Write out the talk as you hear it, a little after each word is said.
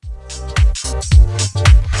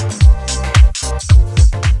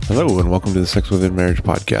Hello and welcome to the Sex Within Marriage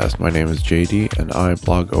podcast. My name is JD and I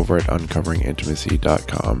blog over at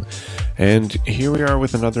uncoveringintimacy.com. And here we are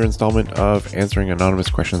with another installment of answering anonymous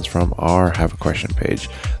questions from our Have a Question page.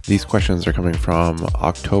 These questions are coming from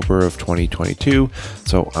October of 2022,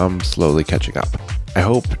 so I'm slowly catching up. I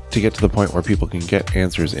hope to get to the point where people can get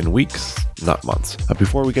answers in weeks, not months.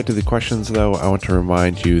 Before we get to the questions though, I want to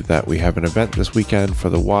remind you that we have an event this weekend for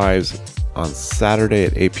the wives. On Saturday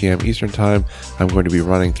at 8 p.m. Eastern Time, I'm going to be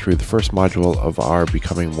running through the first module of our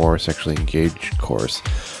Becoming More Sexually Engaged course.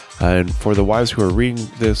 And for the wives who are reading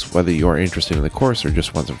this, whether you are interested in the course or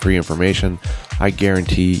just want some free information, I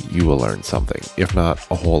guarantee you will learn something, if not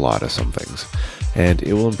a whole lot of some things. And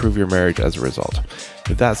it will improve your marriage as a result.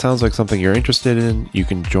 If that sounds like something you're interested in, you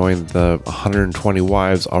can join the 120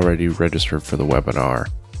 wives already registered for the webinar.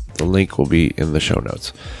 The link will be in the show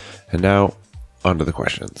notes. And now, on to the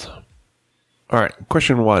questions. All right,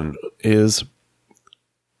 question 1 is,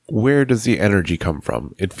 where does the energy come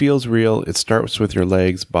from? It feels real. It starts with your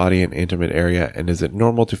legs, body, and intimate area. And is it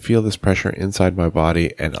normal to feel this pressure inside my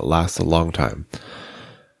body and it lasts a long time?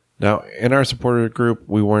 Now, in our supporter group,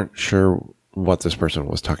 we weren't sure what this person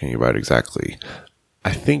was talking about exactly.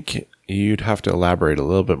 I think you'd have to elaborate a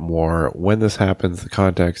little bit more when this happens, the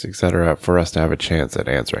context, etc., for us to have a chance at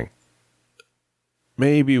answering.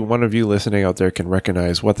 Maybe one of you listening out there can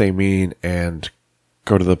recognize what they mean and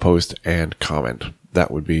go to the post and comment. That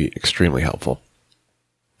would be extremely helpful.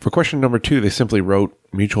 For question number 2, they simply wrote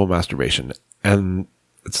mutual masturbation, and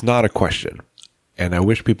it's not a question. And I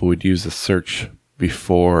wish people would use the search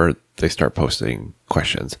before they start posting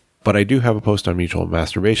questions. But I do have a post on mutual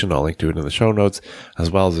masturbation. I'll link to it in the show notes, as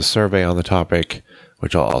well as a survey on the topic,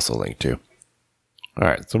 which I'll also link to. All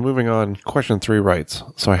right, so moving on, question 3 writes,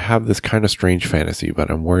 so I have this kind of strange fantasy, but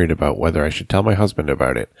I'm worried about whether I should tell my husband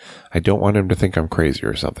about it. I don't want him to think I'm crazy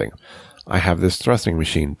or something. I have this thrusting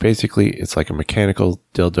machine. Basically, it's like a mechanical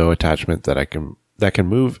dildo attachment that can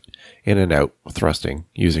move in and out thrusting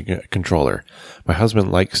using a controller. My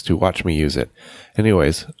husband likes to watch me use it.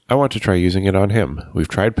 Anyways, I want to try using it on him. We've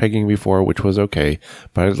tried pegging before, which was okay,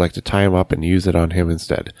 but I'd like to tie him up and use it on him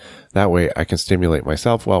instead. That way I can stimulate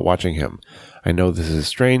myself while watching him. I know this is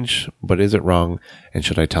strange, but is it wrong? And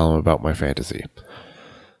should I tell him about my fantasy?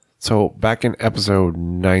 So back in episode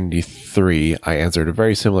 93, I answered a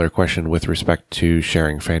very similar question with respect to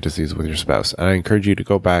sharing fantasies with your spouse. And I encourage you to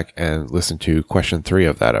go back and listen to question 3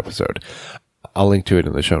 of that episode. I'll link to it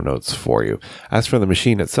in the show notes for you. As for the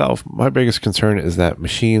machine itself, my biggest concern is that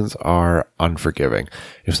machines are unforgiving.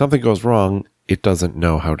 If something goes wrong, it doesn't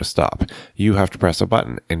know how to stop. You have to press a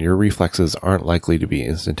button, and your reflexes aren't likely to be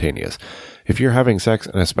instantaneous. If you're having sex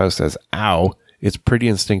and a spouse says, ow, it's pretty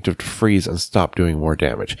instinctive to freeze and stop doing more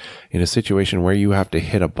damage. In a situation where you have to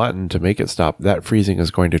hit a button to make it stop, that freezing is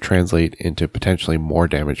going to translate into potentially more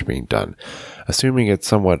damage being done. Assuming it's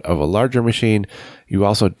somewhat of a larger machine, you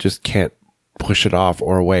also just can't push it off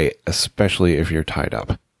or away, especially if you're tied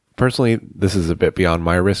up. Personally, this is a bit beyond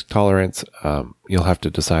my risk tolerance. You'll have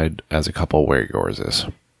to decide as a couple where yours is.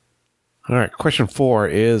 All right, question 4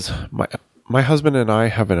 is, my husband and I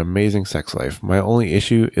have an amazing sex life. My only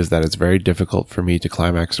issue is that it's very difficult for me to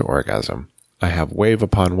climax to orgasm. I have wave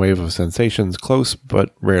upon wave of sensations, close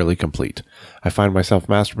but rarely complete. I find myself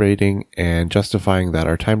masturbating and justifying that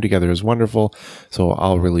our time together is wonderful, so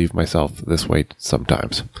I'll relieve myself this way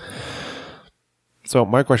sometimes. So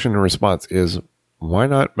my question in response is, why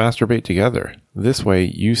not masturbate together? This way,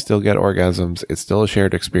 you still get orgasms. It's still a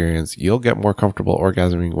shared experience. You'll get more comfortable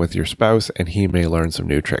orgasming with your spouse, and he may learn some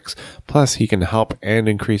new tricks. Plus, he can help and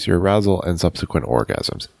increase your arousal and subsequent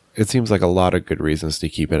orgasms. It seems like a lot of good reasons to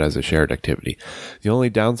keep it as a shared activity. The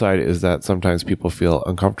only downside is that sometimes people feel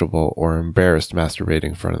uncomfortable or embarrassed masturbating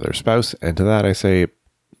in front of their spouse, and to that I say,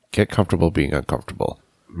 get comfortable being uncomfortable.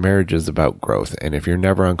 Marriage is about growth, and if you're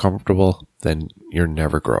never uncomfortable, then you're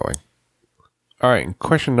never growing. All right,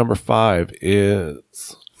 question number 5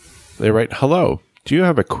 is, they write, hello, do you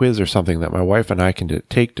have a quiz or something that my wife and I can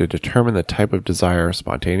take to determine the type of desire,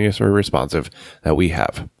 spontaneous or responsive, that we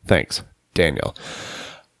have? Thanks, Daniel.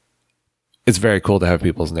 It's very cool to have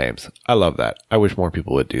people's names. I love that. I wish more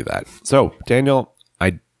people would do that. So, Daniel,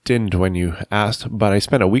 I didn't when you asked, but I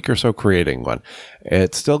spent a week or so creating one.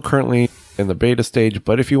 It's still currently in the beta stage,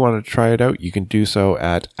 but if you want to try it out, you can do so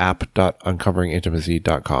at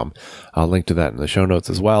app.uncoveringintimacy.com. I'll link to that in the show notes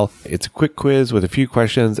as well. It's a quick quiz with a few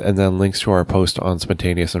questions and then links to our post on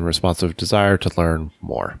spontaneous and responsive desire to learn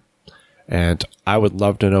more. And I would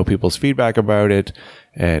love to know people's feedback about it,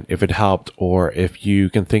 and if it helped, or if you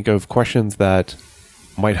can think of questions that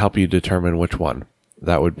might help you determine which one.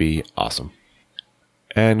 That would be awesome.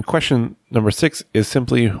 And question number 6 is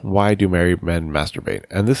simply, why do married men masturbate?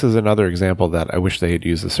 And this is another example that I wish they had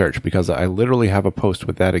used the search, because I literally have a post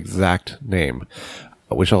with that exact name,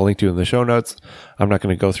 which I'll link to in the show notes. I'm not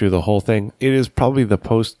going to go through the whole thing. It is probably the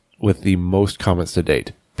post with the most comments to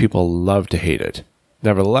date. People love to hate it.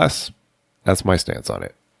 Nevertheless, that's my stance on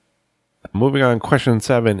it. Moving on, question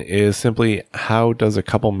 7 is simply, how does a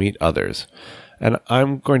couple meet others? And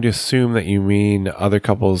I'm going to assume that you mean other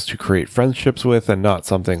couples to create friendships with, and not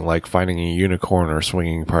something like finding a unicorn or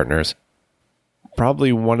swinging partners.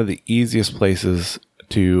 Probably one of the easiest places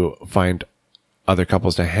to find other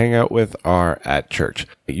couples to hang out with are at church.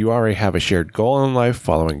 You already have a shared goal in life,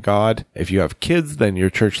 following God. If you have kids, then your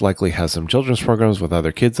church likely has some children's programs with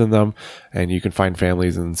other kids in them, and you can find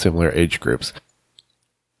families in similar age groups.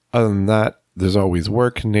 Other than that, there's always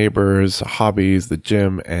work, neighbors, hobbies, the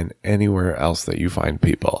gym, and anywhere else that you find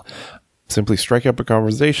people. Simply strike up a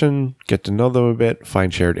conversation, get to know them a bit,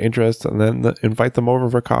 find shared interests, and then invite them over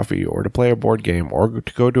for coffee, or to play a board game, or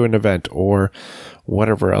to go to an event, or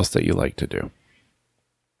whatever else that you like to do.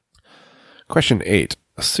 Question 8.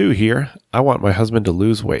 Sue here. I want my husband to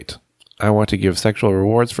lose weight. I want to give sexual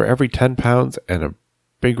rewards for every 10 pounds and a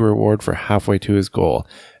big reward for halfway to his goal,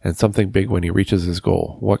 and something big when he reaches his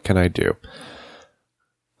goal. What can I do?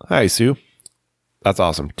 Hi, Sue. That's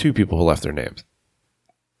awesome. 2 people who left their names.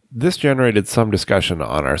 This generated some discussion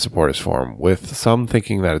on our supporters forum, with some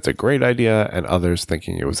thinking that it's a great idea and others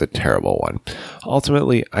thinking it was a terrible one.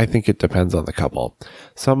 Ultimately, I think it depends on the couple.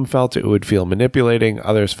 Some felt it would feel manipulating,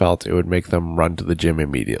 others felt it would make them run to the gym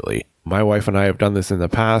immediately. My wife and I have done this in the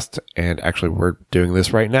past, and actually we're doing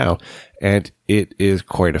this right now, and it is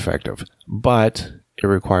quite effective. But it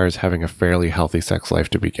requires having a fairly healthy sex life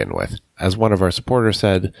to begin with. As one of our supporters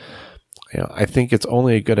said, I think it's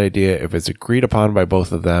only a good idea if it's agreed upon by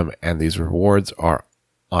both of them and these rewards are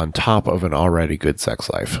on top of an already good sex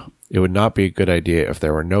life. It would not be a good idea if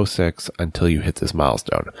there were no sex until you hit this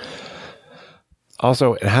milestone.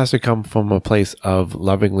 Also, it has to come from a place of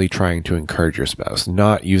lovingly trying to encourage your spouse,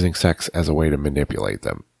 not using sex as a way to manipulate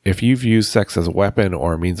them. If you've used sex as a weapon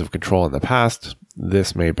or a means of control in the past,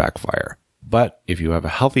 this may backfire. But if you have a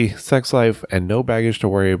healthy sex life and no baggage to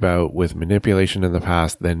worry about with manipulation in the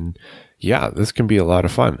past, then yeah, this can be a lot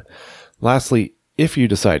of fun. Lastly, if you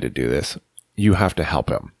decide to do this, you have to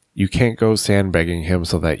help him. You can't go sandbagging him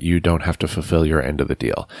so that you don't have to fulfill your end of the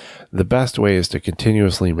deal. The best way is to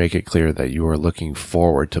continuously make it clear that you are looking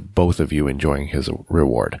forward to both of you enjoying his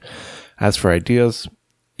reward. As for ideas,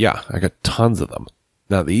 yeah, I got tons of them.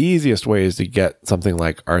 Now, the easiest way is to get something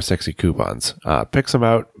like our sexy coupons. Pick some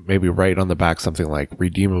out, maybe write on the back something like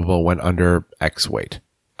redeemable when under X weight.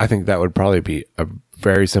 I think that would probably be a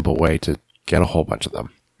very simple way to get a whole bunch of them.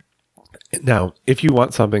 Now, if you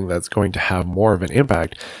want something that's going to have more of an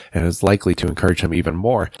impact and is likely to encourage him even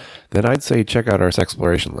more, then I'd say check out our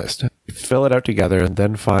Sexploration list. Fill it out together and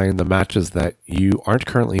then find the matches that you aren't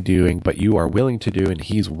currently doing, but you are willing to do and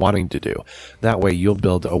he's wanting to do. That way you'll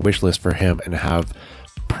build a wish list for him and have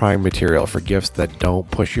prime material for gifts that don't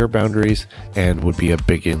push your boundaries and would be a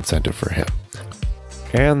big incentive for him.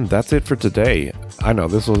 And that's it for today. I know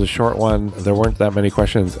this was a short one. There weren't that many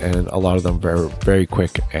questions, and a lot of them very, very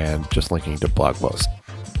quick and just linking to blog posts.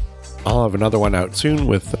 I'll have another one out soon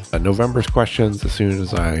with November's questions as soon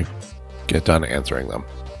as I get done answering them.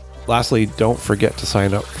 Lastly, don't forget to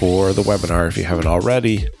sign up for the webinar if you haven't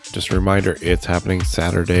already. Just a reminder, it's happening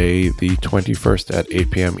Saturday the 21st at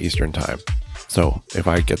 8 p.m. Eastern Time. So if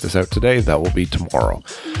I get this out today, that will be tomorrow.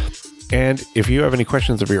 And if you have any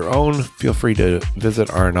questions of your own, feel free to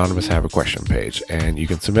visit our Anonymous Have a Question page, and you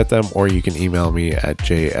can submit them or you can email me at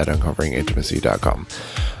j@uncoveringintimacy.com.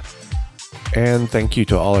 And thank you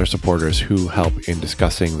to all our supporters who help in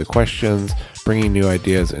discussing the questions, bringing new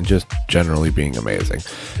ideas, and just generally being amazing.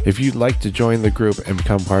 If you'd like to join the group and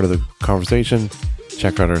become part of the conversation,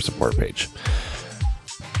 check out our support page.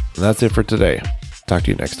 And that's it for today. Talk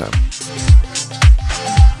to you next time.